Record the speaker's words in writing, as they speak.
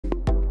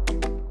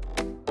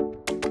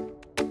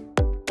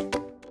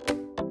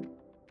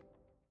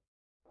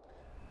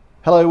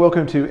Hello,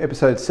 welcome to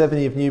episode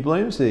 70 of New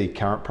Blooms. The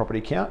current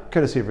property count,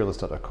 courtesy of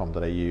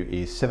realestate.com.au,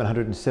 is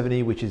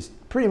 770, which is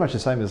pretty much the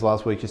same as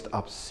last week, just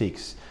up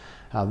 6.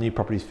 New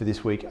properties for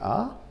this week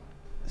are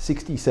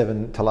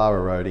 67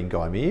 Talara Road in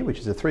Gymea, which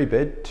is a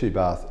 3-bed,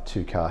 2-bath,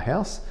 2-car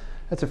house.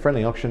 That's a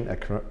friendly auction at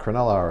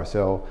Cronulla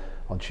RSL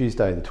on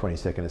Tuesday the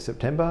 22nd of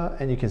September,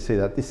 and you can see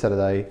that this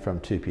Saturday from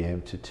 2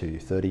 p.m. to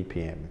 2:30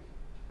 p.m.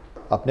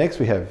 Up next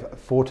we have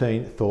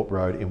 14 Thorpe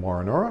Road in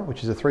Warrenora,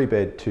 which is a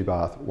 3-bed,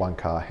 2-bath,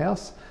 1-car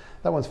house.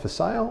 That one's for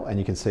sale, and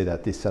you can see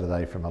that this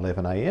Saturday from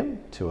 11 a.m.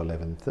 to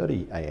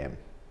 11:30 a.m.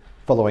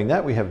 Following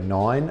that, we have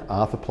 9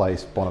 Arthur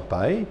Place, Bonnet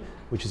Bay,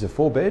 which is a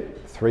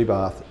 4-bed,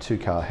 3-bath,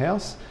 2-car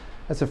house.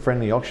 That's a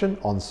friendly auction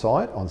on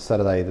site on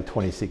Saturday the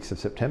 26th of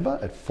September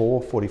at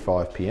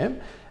 4:45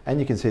 p.m. and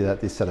you can see that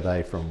this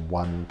Saturday from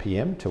 1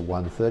 p.m. to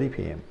 1:30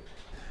 p.m.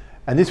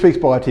 And this week's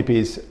buyer tip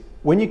is,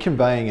 when you're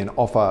conveying an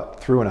offer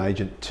through an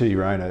agent to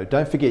your owner,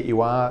 don't forget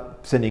you are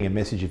sending a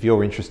message of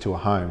your interest to a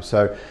home.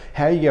 So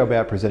how you go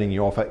about presenting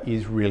your offer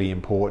is really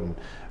important.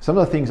 Some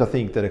of the things I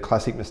think that are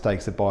classic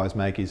mistakes that buyers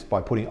make is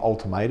by putting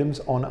ultimatums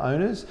on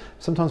owners.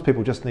 Sometimes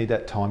people just need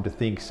that time to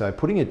think. So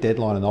putting a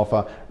deadline on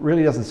offer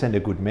really doesn't send a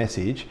good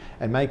message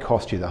and may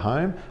cost you the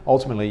home.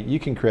 Ultimately, you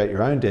can create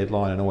your own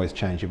deadline and always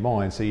change your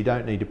mind, so you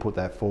don't need to put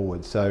that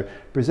forward. So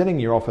presenting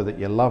your offer that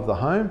you love the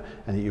home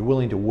and that you're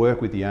willing to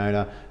work with the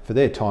owner for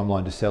their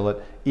timeline to sell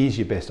it is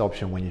your best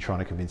option when you're trying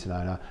to convince an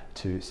owner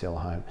to sell a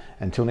home.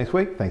 Until next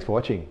week, thanks for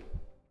watching.